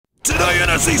aka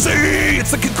SCC!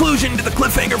 It's the conclusion to the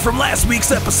cliffhanger from last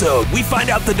week's episode. We find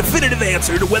out the definitive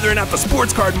answer to whether or not the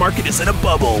sports card market is in a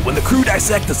bubble when the crew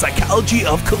dissect the psychology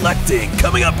of collecting.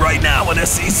 Coming up right now on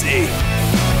SCC.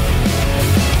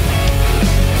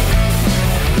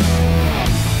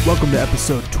 Welcome to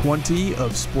episode 20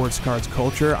 of Sports Cards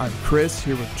Culture. I'm Chris,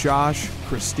 here with Josh,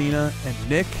 Kristina, and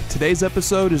Nick. Today's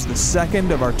episode is the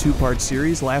second of our two-part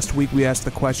series. Last week we asked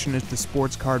the question, is the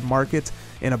sports card market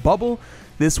in a bubble?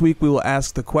 This week we will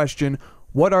ask the question,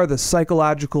 what are the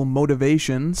psychological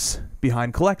motivations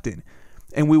behind collecting?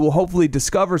 And we will hopefully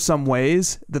discover some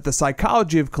ways that the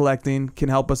psychology of collecting can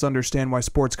help us understand why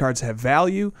sports cards have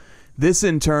value. This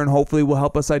in turn hopefully will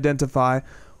help us identify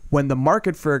when the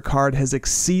market for a card has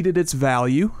exceeded its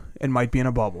value and might be in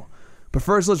a bubble. But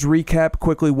first, let's recap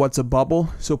quickly what's a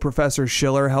bubble. So Professor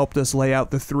Schiller helped us lay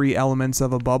out the three elements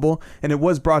of a bubble, and it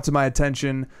was brought to my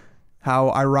attention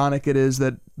how ironic it is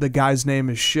that the guy's name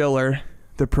is Schiller,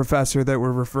 the professor that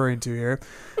we're referring to here.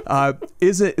 So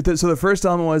the first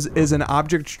element was, is an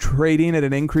object trading at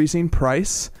an increasing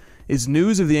price? Is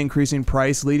news of the increasing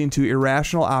price leading to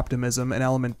irrational optimism? And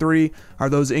element 3, are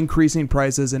those increasing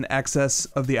prices in excess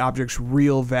of the object's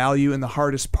real value? And the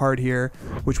hardest part here,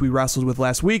 which we wrestled with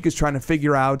last week, is trying to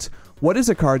figure out what is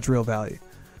a card's real value.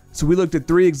 So we looked at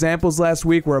 3 examples last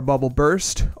week where a bubble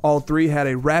burst. All 3 had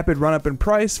a rapid run-up in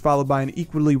price, followed by an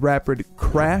equally rapid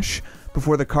crash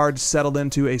before the card settled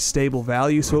into a stable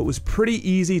value. So it was pretty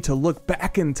easy to look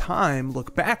back in time,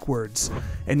 look backwards,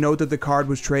 and note that the card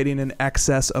was trading in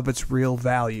excess of its real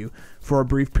value for a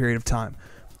brief period of time.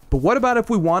 But what about if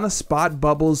we want to spot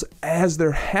bubbles as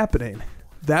they're happening?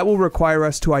 That will require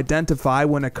us to identify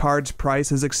when a card's price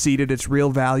has exceeded its real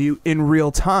value in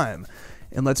real time.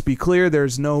 And let's be clear,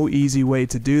 there's no easy way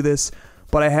to do this,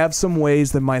 but I have some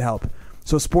ways that might help.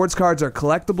 So sports cards are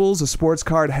collectibles. A sports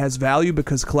card has value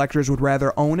because collectors would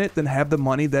rather own it than have the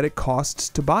money that it costs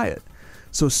to buy it.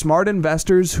 So smart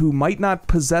investors who might not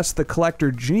possess the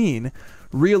collector gene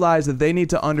realize that they need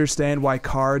to understand why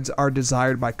cards are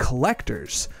desired by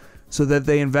collectors so that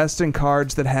they invest in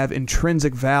cards that have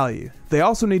intrinsic value. They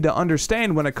also need to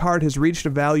understand when a card has reached a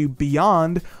value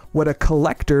beyond what a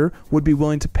collector would be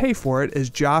willing to pay for it, as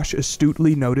Josh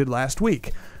astutely noted last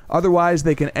week. Otherwise,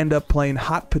 they can end up playing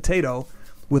hot potato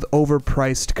with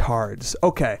overpriced cards.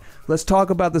 Okay, let's talk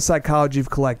about the psychology of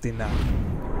collecting now.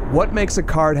 What makes a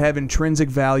card have intrinsic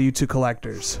value to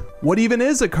collectors? What even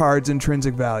is a card's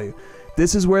intrinsic value?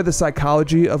 This is where the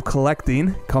psychology of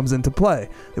collecting comes into play.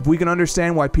 If we can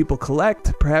understand why people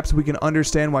collect, perhaps we can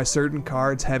understand why certain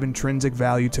cards have intrinsic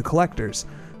value to collectors.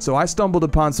 So I stumbled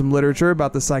upon some literature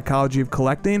about the psychology of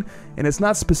collecting, and it's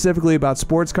not specifically about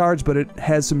sports cards, but it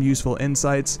has some useful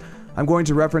insights. I'm going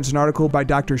to reference an article by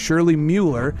Dr. Shirley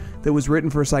Mueller that was written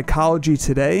for Psychology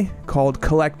Today called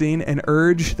Collecting, an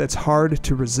Urge That's Hard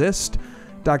to Resist.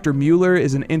 Dr. Mueller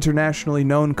is an internationally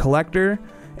known collector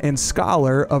and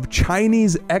scholar of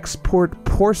Chinese export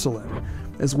porcelain,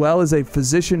 as well as a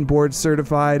physician board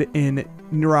certified in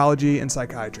neurology and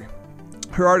psychiatry.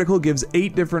 Her article gives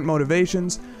 8 different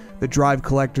motivations that drive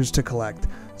collectors to collect.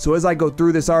 So as I go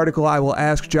through this article, I will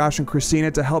ask Josh and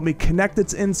Kristina to help me connect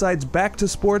its insights back to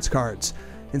sports cards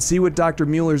and see what Dr.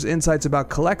 Mueller's insights about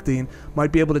collecting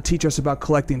might be able to teach us about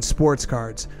collecting sports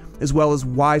cards, as well as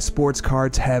why sports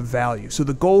cards have value. So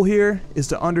the goal here is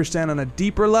to understand on a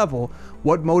deeper level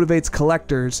what motivates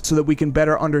collectors so that we can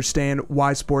better understand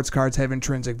why sports cards have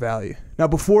intrinsic value. Now,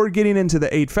 before getting into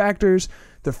the 8 factors,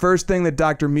 the first thing that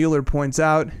Dr. Mueller points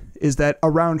out is that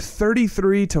around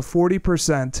 33 to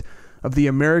 40% of the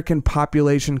American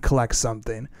population collects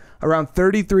something. Around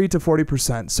 33 to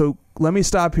 40%. So let me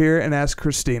stop here and ask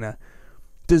Kristina,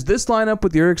 does this line up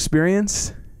with your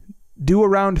experience? Do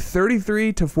around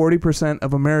 33 to 40%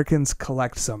 of Americans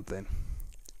collect something?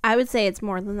 I would say it's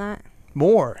more than that.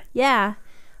 More? Yeah.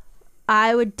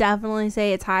 I would definitely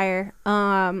say it's higher.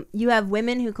 You have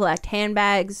women who collect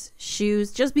handbags,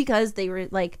 shoes, just because they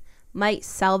might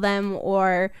sell them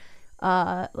or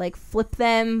flip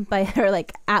them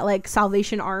at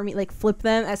Salvation Army, flip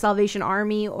them at Salvation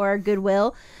Army or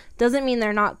Goodwill. Doesn't mean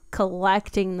they're not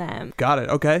collecting them. Got it.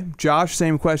 Okay. Josh,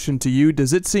 same question to you.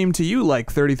 Does it seem to you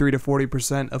like 33 to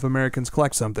 40% of Americans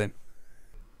collect something?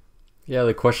 Yeah,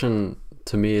 the question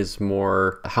to me is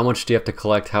more, how much do you have to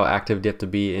collect? How active do you have to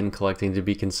be in collecting to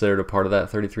be considered a part of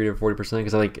that 33 to 40%?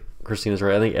 Because I think Kristina's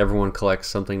right. I think everyone collects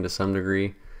something to some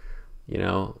degree. You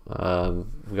know,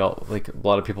 we all, a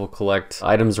lot of people collect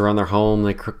items around their home.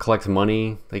 They collect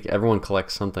money. Everyone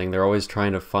collects something. They're always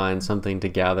trying to find something to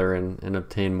gather and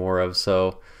obtain more of.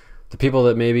 So the people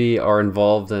that maybe are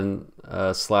involved in /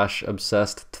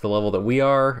 obsessed to the level that we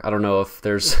are, I don't know if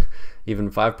there's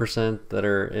even 5% that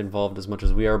are involved as much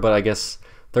as we are. But I guess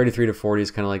 33 to 40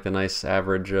 is kind of like the nice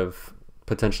average of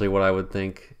potentially what I would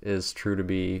think is true to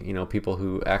be, you know, people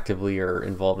who actively are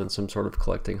involved in some sort of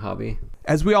collecting hobby.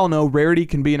 As we all know, rarity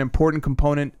can be an important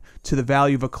component to the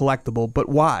value of a collectible, but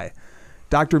why?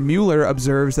 Dr. Mueller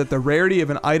observes that the rarity of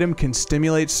an item can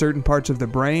stimulate certain parts of the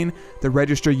brain that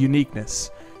register uniqueness.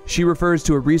 She refers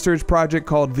to a research project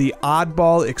called the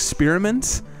Oddball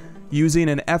Experiment. Using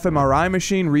an fMRI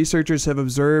machine, researchers have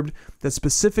observed that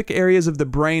specific areas of the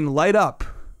brain light up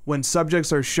when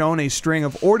subjects are shown a string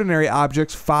of ordinary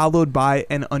objects followed by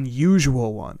an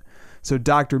unusual one. So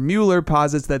Dr. Mueller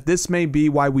posits that this may be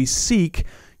why we seek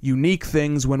unique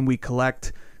things when we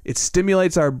collect. It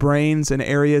stimulates our brains in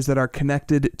areas that are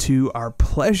connected to our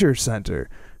pleasure center.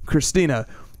 Kristina,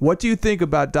 what do you think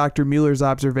about Dr. Mueller's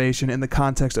observation in the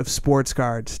context of sports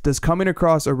cards? Does coming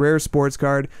across a rare sports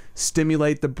card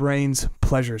stimulate the brain's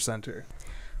pleasure center?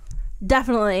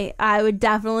 Definitely. I would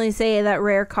definitely say that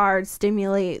rare cards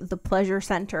stimulate the pleasure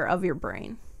center of your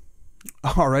brain.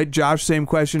 All right, Josh, same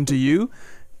question to you.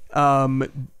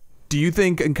 Do you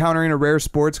think encountering a rare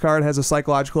sports card has a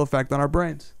psychological effect on our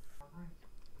brains?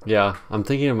 Yeah, I'm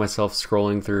thinking of myself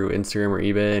scrolling through Instagram or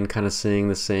eBay and kind of seeing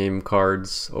the same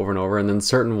cards over and over. And then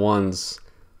certain ones,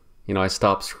 you know, I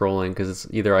stop scrolling because it's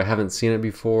either I haven't seen it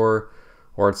before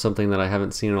or it's something that I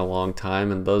haven't seen in a long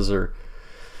time. And those are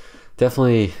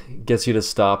definitely gets you to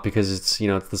stop because it's, you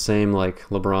know, it's the same like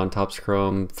LeBron Topps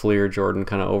Chrome, Fleer, Jordan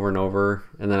kind of over and over.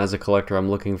 And then as a collector, I'm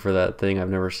looking for that thing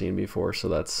I've never seen before. So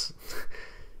that's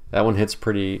that one hits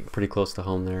pretty close to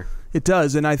home there. It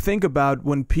does, and I think about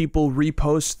when people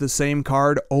repost the same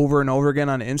card over and over again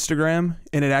on Instagram,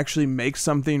 and it actually makes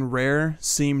something rare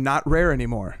seem not rare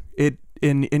anymore.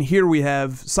 And here we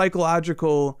have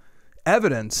psychological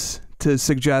evidence to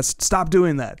suggest stop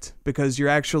doing that because you're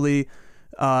actually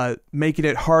making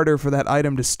it harder for that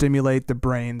item to stimulate the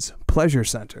brain's pleasure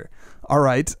center. All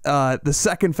right, the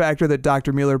second factor that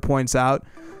Dr. Mueller points out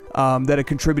that a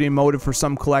contributing motive for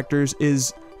some collectors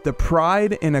is the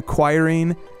pride in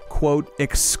acquiring, quote,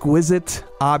 exquisite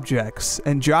objects.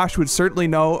 And Josh would certainly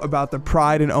know about the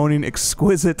pride in owning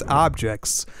exquisite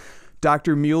objects.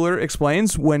 Dr. Mueller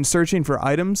explains when searching for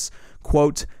items,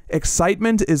 quote,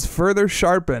 excitement is further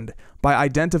sharpened by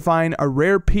identifying a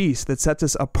rare piece that sets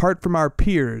us apart from our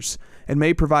peers and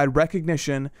may provide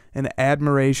recognition and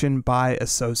admiration by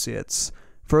associates.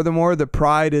 Furthermore, the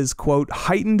pride is, quote,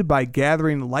 heightened by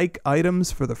gathering like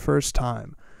items for the first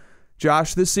time.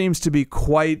 Josh, this seems to be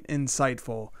quite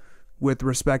insightful with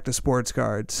respect to sports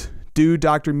cards. Do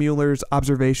Dr. Mueller's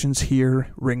observations here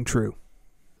ring true?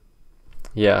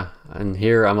 Yeah, and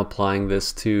here I'm applying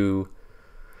this to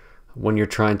when you're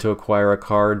trying to acquire a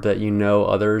card that you know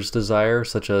others desire,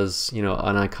 such as, you know,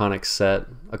 an iconic set,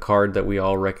 a card that we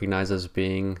all recognize as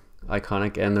being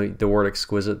iconic, and the word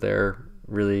exquisite there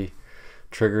really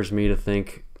triggers me to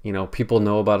think, you know, people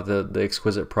know about the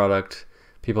exquisite product.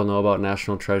 People know about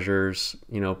National Treasures,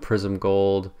 you know, Prism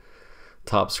Gold,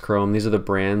 Topps Chrome. These are the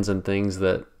brands and things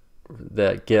that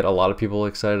get a lot of people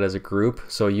excited as a group.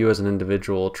 So you as an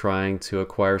individual trying to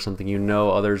acquire something you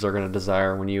know others are going to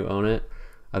desire when you own it,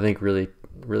 I think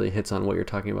really hits on what you're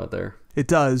talking about there. It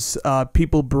does.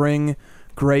 People bring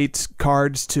great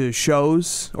cards to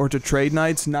shows or to trade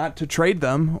nights, not to trade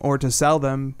them or to sell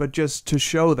them, but just to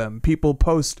show them. People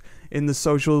post in the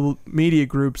social media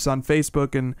groups on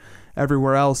Facebook and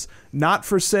everywhere else, not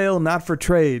for sale, not for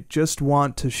trade, just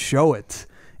want to show it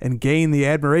and gain the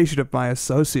admiration of my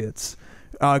associates.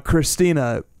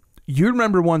 Kristina, you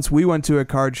remember once we went to a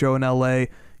card show in LA,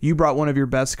 you brought one of your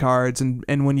best cards,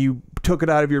 and when you took it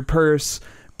out of your purse,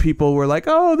 people were like,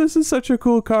 oh, this is such a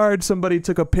cool card. Somebody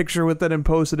took a picture with it and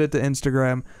posted it to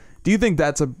Instagram. Do you think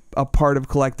that's a part of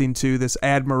collecting too, this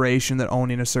admiration that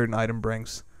owning a certain item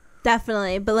brings?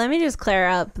 Definitely. But let me just clear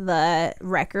up the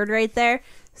record right there.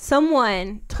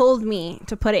 Someone told me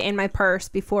to put it in my purse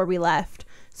before we left.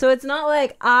 So it's not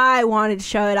like I wanted to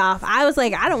show it off. I was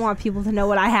like, I don't want people to know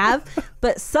what I have.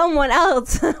 But someone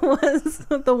else was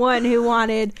the one who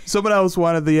wanted. Someone else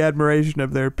wanted the admiration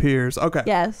of their peers. Okay.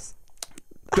 Yes.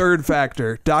 Third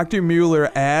factor. Dr. Mueller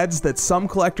adds that some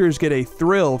collectors get a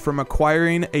thrill from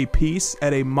acquiring a piece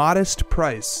at a modest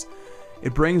price.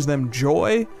 It brings them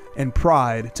joy and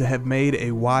pride to have made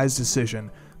a wise decision.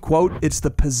 Quote, it's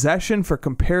the possession for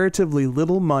comparatively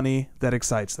little money that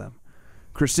excites them.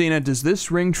 Kristina, does this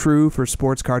ring true for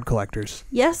sports card collectors?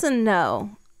 Yes and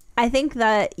no. I think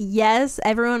that, yes,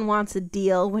 everyone wants a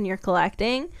deal when you're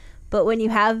collecting, but when you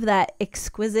have that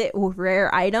exquisite or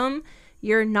rare item,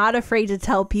 you're not afraid to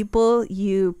tell people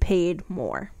you paid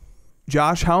more.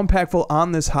 Josh, how impactful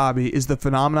on this hobby is the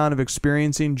phenomenon of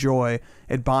experiencing joy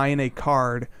at buying a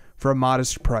card for a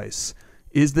modest price?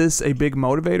 Is this a big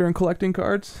motivator in collecting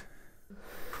cards?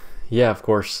 Yeah, of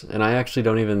course. And I actually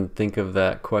don't even think of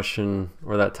that question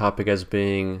or that topic as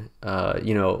being,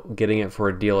 getting it for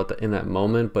a deal in that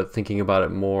moment, but thinking about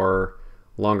it more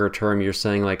longer term. You're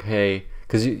saying like, hey,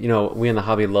 because, we in the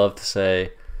hobby love to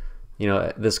say,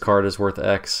 this card is worth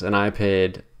X and I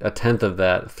paid a tenth of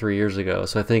that 3 years ago.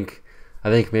 So I think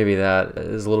maybe that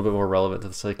is a little bit more relevant to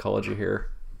the psychology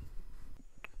here.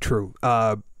 True.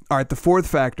 All right, the fourth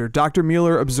factor. Dr.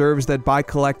 Mueller observes that by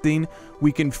collecting,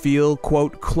 we can feel,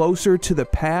 quote, closer to the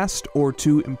past or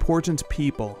to important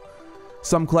people.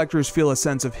 Some collectors feel a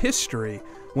sense of history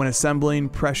when assembling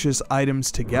precious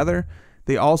items together.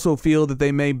 They also feel that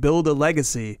they may build a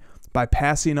legacy by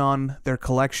passing on their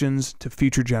collections to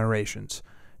future generations.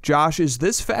 Josh, is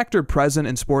this factor present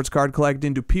in sports card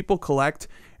collecting? Do people collect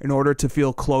in order to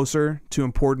feel closer to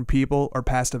important people or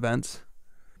past events?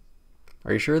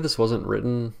 Are you sure this wasn't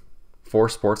written for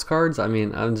sports cards? I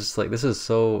mean, I'm just like, this is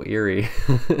so eerie.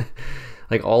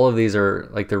 Like all of these are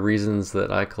like the reasons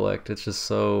that I collect. It's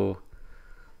so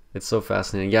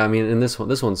fascinating. Yeah, I mean, and this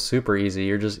one's super easy.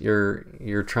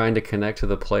 You're trying to connect to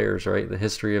the players, right? The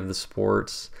history of the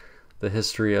sports, the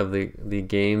history of the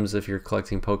games if you're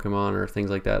collecting Pokemon or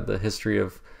things like that, the history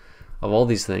of all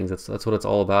these things. That's what it's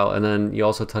all about. And then you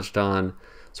also touched on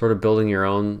sort of building your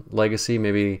own legacy,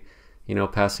 maybe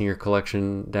passing your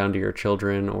collection down to your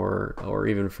children or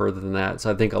even further than that. So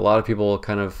I think a lot of people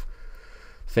kind of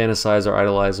fantasize or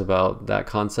idolize about that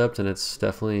concept, and it's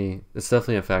definitely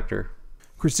a factor.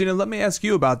 Kristina, let me ask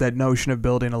you about that notion of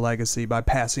building a legacy by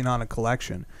passing on a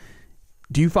collection.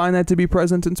 Do you find that to be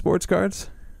present in sports cards?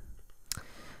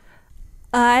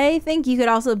 I think you could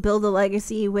also build a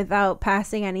legacy without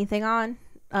passing anything on,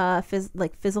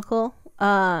 physical.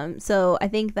 So I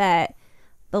think that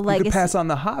the legacy, you could pass on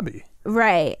the hobby.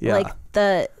 Right. Yeah.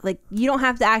 You don't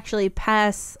have to actually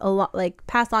pass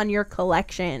on your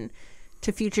collection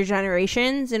to future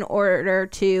generations in order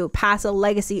to pass a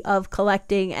legacy of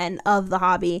collecting and of the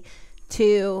hobby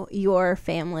to your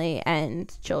family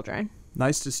and children.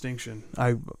 Nice distinction.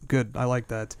 I like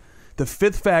that. The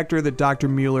fifth factor that Dr.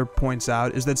 Mueller points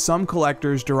out is that some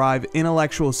collectors derive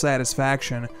intellectual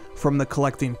satisfaction from the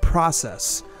collecting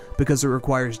process because it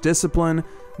requires discipline,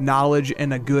 knowledge,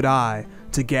 and a good eye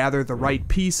to gather the right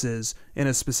pieces in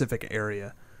a specific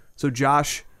area. So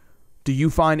Josh, do you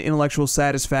find intellectual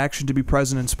satisfaction to be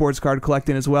present in sports card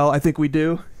collecting as well? I think we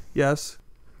do. Yes.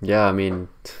 Yeah, I mean,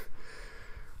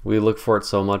 we look for it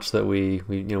so much that we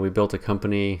built a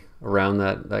company around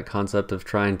that concept of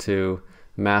trying to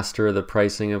master the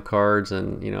pricing of cards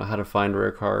and how to find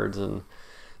rare cards and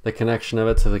the connection of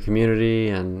it to the community.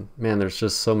 And man, there's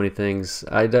just so many things.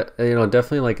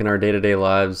 Definitely like in our day-to-day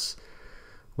lives,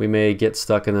 we may get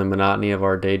stuck in the monotony of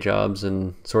our day jobs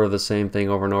and sort of the same thing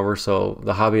over and over. So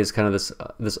the hobby is kind of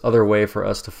this other way for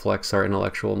us to flex our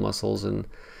intellectual muscles and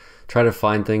try to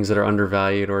find things that are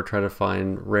undervalued or try to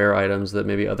find rare items that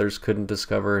maybe others couldn't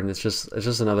discover. And it's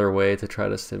just another way to try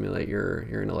to stimulate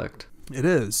your intellect. It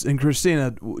is. And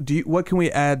Kristina, what can we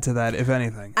add to that, if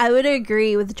anything? I would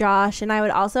agree with Josh, and I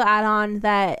would also add on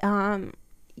that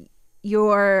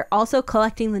you're also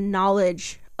collecting the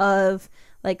knowledge of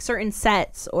like certain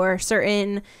sets or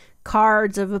certain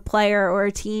cards of a player or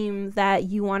a team that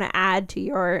you want to add to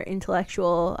your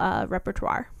intellectual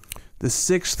repertoire. The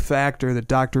sixth factor that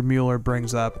Dr. Mueller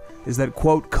brings up is that,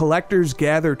 quote, collectors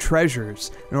gather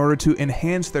treasures in order to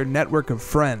enhance their network of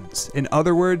friends. In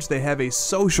other words, they have a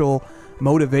social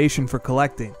motivation for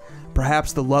collecting.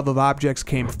 Perhaps the love of objects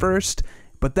came first,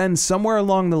 but then somewhere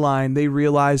along the line, they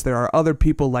realize there are other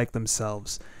people like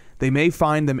themselves. They may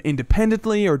find them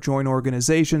independently or join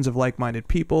organizations of like-minded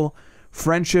people.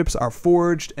 Friendships are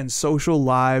forged and social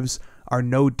lives are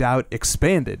no doubt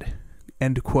expanded.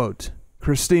 End quote.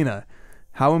 Kristina,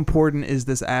 how important is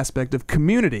this aspect of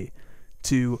community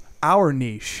to our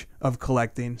niche of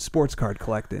collecting, sports card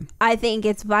collecting? I think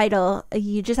it's vital.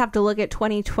 You just have to look at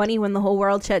 2020 when the whole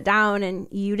world shut down and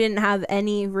you didn't have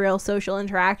any real social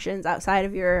interactions outside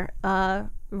of your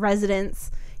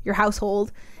residence, your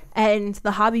household. And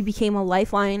the hobby became a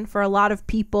lifeline for a lot of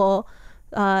people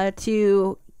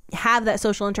to have that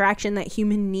social interaction that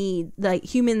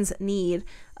humans need.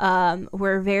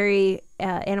 We're very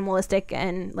animalistic,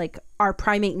 and like our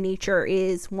primate nature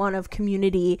is one of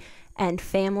community and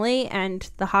family, and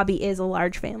the hobby is a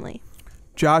large family.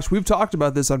 Josh, we've talked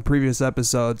about this on previous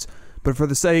episodes, but for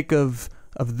the sake of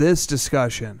this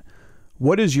discussion,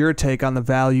 what is your take on the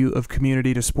value of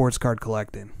community to sports card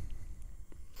collecting?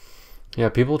 Yeah,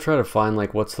 people try to find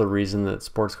like what's the reason that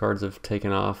sports cards have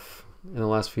taken off in the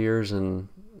last few years, and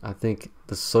I think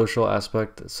the social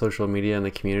aspect, social media and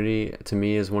the community, to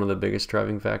me, is one of the biggest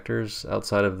driving factors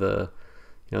outside of the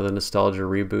nostalgia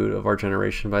reboot of our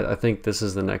generation. But I think this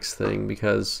is the next thing,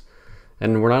 because,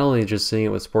 and we're not only just seeing it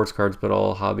with sports cards, but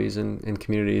all hobbies and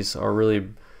communities are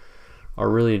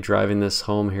really driving this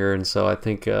home here. And so I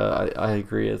think I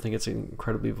agree. I think it's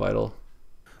incredibly vital.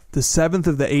 The seventh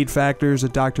of the 8 factors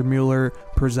that Dr. Mueller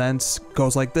presents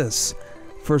goes like this.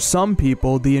 For some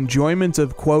people, the enjoyment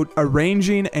of, quote,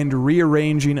 arranging and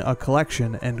rearranging a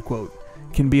collection, end quote,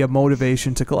 can be a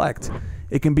motivation to collect.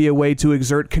 It can be a way to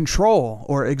exert control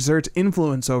or exert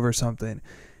influence over something.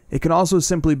 It can also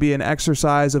simply be an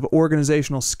exercise of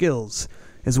organizational skills,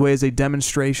 as well as a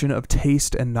demonstration of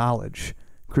taste and knowledge.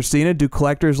 Kristina, do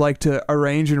collectors like to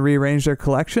arrange and rearrange their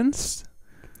collections?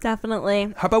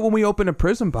 Definitely. How about when we open a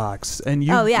Prism box and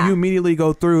you yeah. you immediately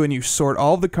go through and you sort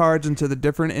all the cards into the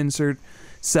different insert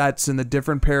sets and the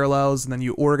different parallels, and then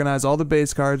you organize all the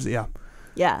base cards? Yeah.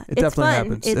 Yeah, it definitely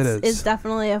happens. It is. It's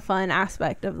definitely a fun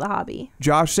aspect of the hobby.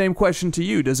 Josh, same question to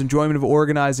you. Does enjoyment of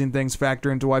organizing things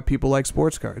factor into why people like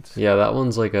sports cards? Yeah, that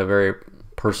one's like a very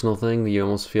personal thing. You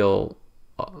almost feel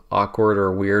awkward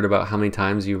or weird about how many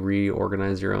times you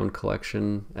reorganize your own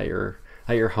collection at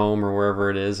your home or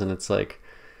wherever it is, and it's like,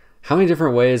 how many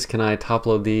different ways can I top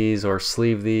load these or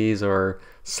sleeve these or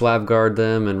slab guard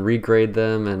them and regrade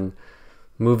them and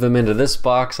move them into this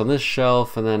box on this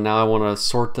shelf, and then now I want to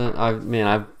sort them.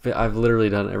 I've literally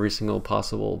done every single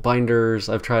possible binders.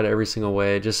 I've tried every single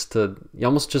way you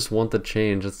almost just want the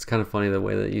change. It's kind of funny the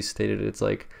way that you stated it. It's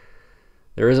like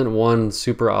there isn't one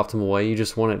super optimal way. You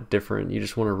just want it different. You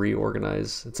just want to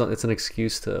reorganize. It's an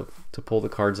excuse to pull the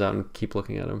cards out and keep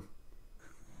looking at them.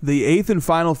 The 8th and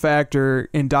final factor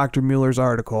in Dr. Mueller's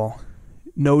article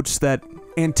notes that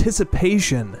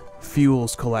anticipation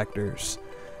fuels collectors.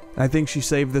 I think she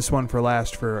saved this one for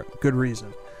last for good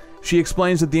reason. She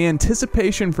explains that the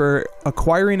anticipation for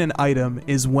acquiring an item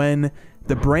is when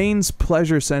the brain's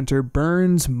pleasure center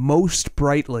burns most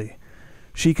brightly.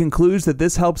 She concludes that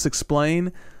this helps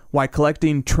explain why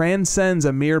collecting transcends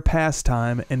a mere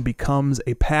pastime and becomes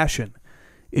a passion.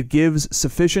 It gives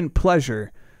sufficient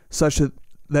pleasure such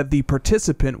that the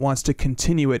participant wants to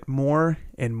continue it more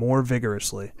and more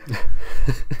vigorously.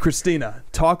 Kristina,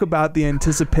 talk about the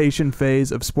anticipation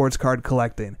phase of sports card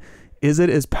collecting. Is it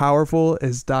as powerful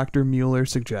as Dr. Mueller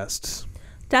suggests?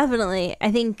 Definitely. I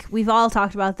think we've all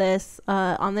talked about this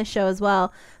on this show as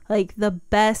well. Like, the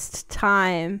best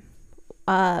time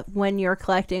when you're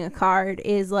collecting a card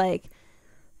is like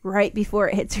right before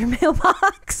it hits your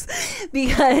mailbox,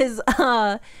 because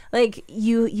like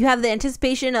you have the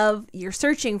anticipation of you're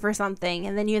searching for something,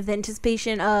 and then you have the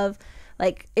anticipation of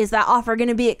like, is that offer going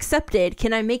to be accepted?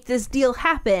 Can I make this deal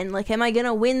happen? Like, am I going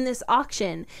to win this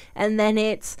auction? And then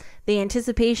it's the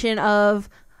anticipation of,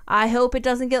 I hope it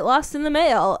doesn't get lost in the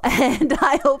mail, and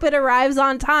I hope it arrives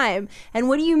on time. And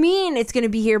what do you mean it's going to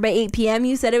be here by 8 p.m.?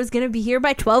 You said it was going to be here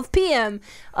by 12 p.m.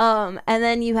 And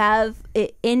then you have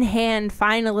it in hand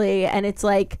finally, and it's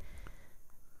like,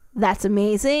 that's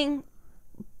amazing,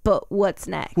 but what's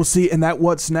next? Well, see, and that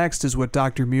what's next is what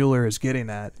Dr. Mueller is getting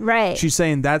at. Right. She's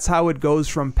saying that's how it goes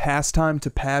from pastime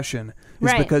to passion, is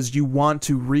right. Because you want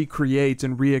to recreate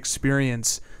and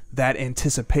re-experience that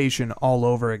anticipation all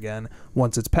over again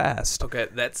once it's passed. Okay,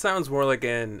 that sounds more like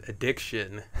an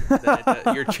addiction.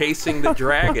 That you're chasing the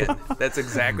dragon. That's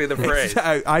exactly the phrase.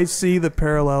 I see the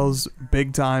parallels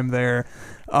big time there.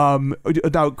 Now,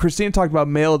 Kristina talked about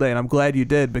mail day, and I'm glad you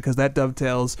did, because that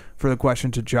dovetails for the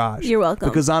question to Josh. You're welcome.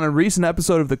 Because on a recent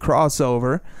episode of The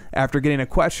Crossover, after getting a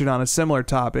question on a similar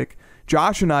topic,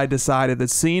 Josh and I decided that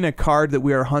seeing a card that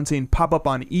we are hunting pop up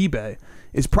on eBay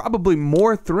is probably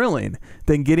more thrilling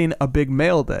than getting a big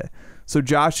mail day. So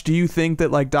Josh, do you think that,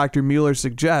 like Dr. Mueller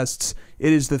suggests,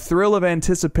 it is the thrill of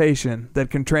anticipation that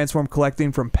can transform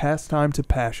collecting from pastime to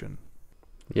passion?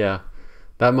 Yeah,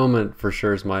 that moment for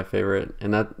sure is my favorite.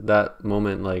 And that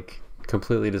moment like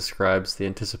completely describes the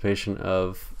anticipation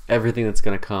of everything that's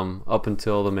going to come up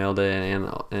until the mail day,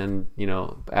 and you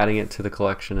know, adding it to the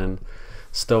collection and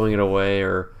stowing it away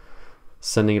or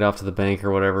sending it off to the bank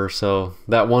or whatever. So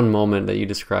that one moment that you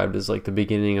described is like the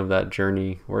beginning of that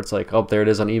journey, where it's like, oh, there it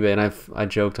is on eBay. And I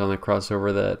joked on the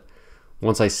crossover that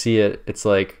once I see it, it's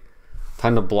like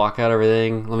time to block out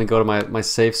everything. Let me go to my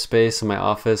safe space in my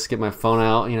office, get my phone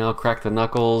out, you know, crack the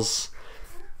knuckles,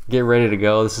 get ready to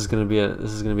go. This is gonna be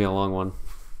a long one.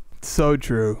 So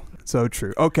true. So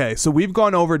true. Okay, so we've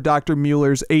gone over Dr.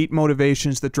 Mueller's 8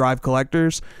 motivations that drive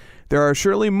collectors. There are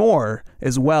surely more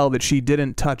as well that she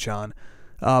didn't touch on.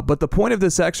 But the point of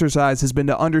this exercise has been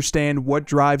to understand what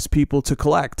drives people to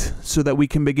collect so that we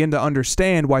can begin to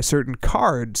understand why certain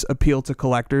cards appeal to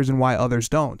collectors and why others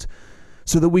don't.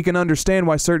 So that we can understand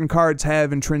why certain cards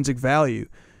have intrinsic value,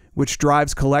 which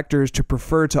drives collectors to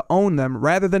prefer to own them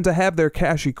rather than to have their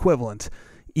cash equivalent,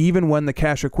 even when the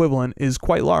cash equivalent is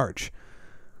quite large.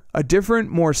 A different,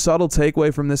 more subtle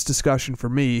takeaway from this discussion for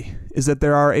me is that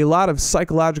there are a lot of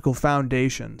psychological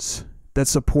foundations that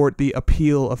support the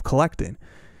appeal of collecting.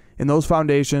 And those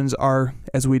foundations are,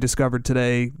 as we discovered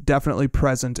today, definitely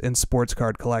present in sports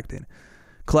card collecting.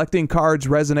 Collecting cards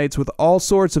resonates with all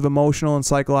sorts of emotional and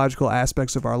psychological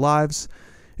aspects of our lives.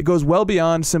 It goes well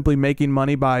beyond simply making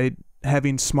money by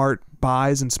having smart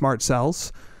buys and smart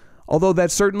sells, although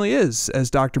that certainly is,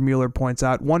 as Dr. Mueller points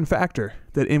out, one factor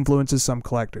that influences some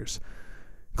collectors.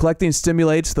 Collecting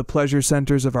stimulates the pleasure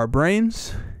centers of our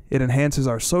brains, it enhances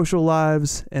our social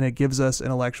lives, and it gives us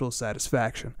intellectual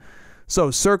satisfaction.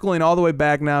 So, circling all the way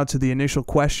back now to the initial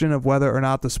question of whether or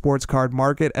not the sports card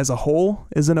market as a whole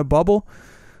is in a bubble,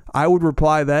 I would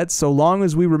reply that so long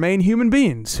as we remain human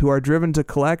beings who are driven to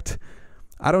collect,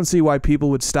 I don't see why people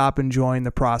would stop enjoying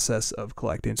the process of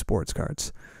collecting sports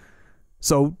cards.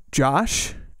 So,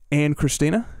 Josh and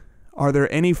Kristina, are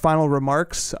there any final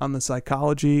remarks on the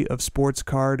psychology of sports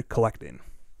card collecting?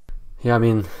 Yeah, I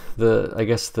mean,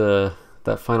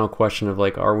 that final question of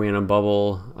like, are we in a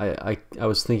bubble? I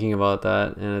was thinking about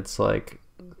that, and it's like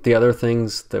the other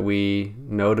things that we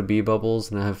know to be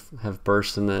bubbles and have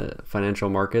burst in the financial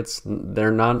markets,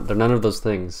 they're none of those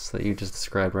things that you just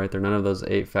described, right? They're none of those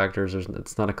 8 factors.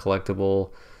 It's not a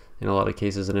collectible in a lot of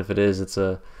cases, and if it is, it's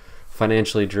a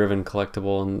financially driven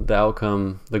collectible, and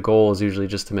the goal is usually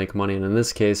just to make money. And in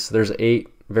this case, there's 8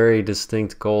 very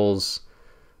distinct goals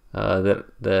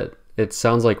that it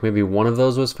sounds like maybe one of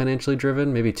those was financially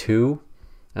driven, maybe 2,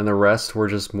 and the rest were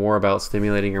just more about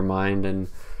stimulating your mind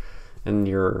and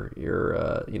your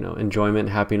enjoyment,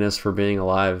 happiness for being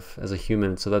alive as a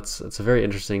human. So it's a very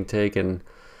interesting take. And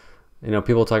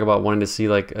people talk about wanting to see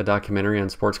like a documentary on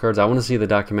sports cards. I want to see the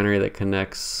documentary that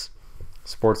connects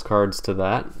sports cards to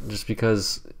that, just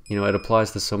because it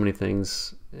applies to so many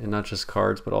things, and not just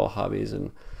cards but all hobbies,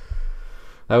 and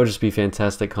that would just be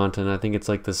fantastic content. I think it's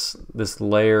like this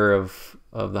layer of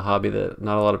the hobby that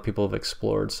not a lot of people have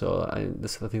explored. So I think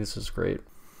this is great.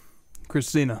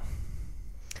 Kristina.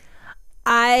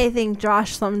 I think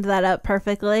Josh summed that up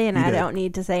perfectly, and I did. don't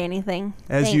need to say anything.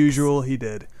 As Thanks. usual, he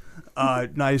did.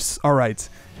 Nice. All right.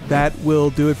 That will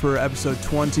do it for episode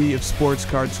 20 of Sports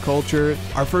Cards Culture,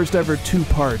 our first ever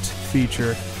 2-part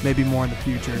feature, maybe more in the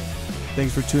future.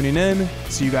 Thanks for tuning in.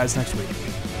 See you guys next week.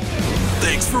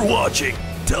 Thanks for watching.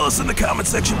 Tell us in the comment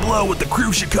section below what the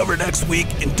crew should cover next week,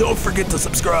 and don't forget to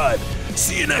subscribe.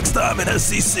 See you next time at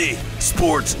SCC,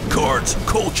 Sports Cards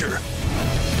Culture.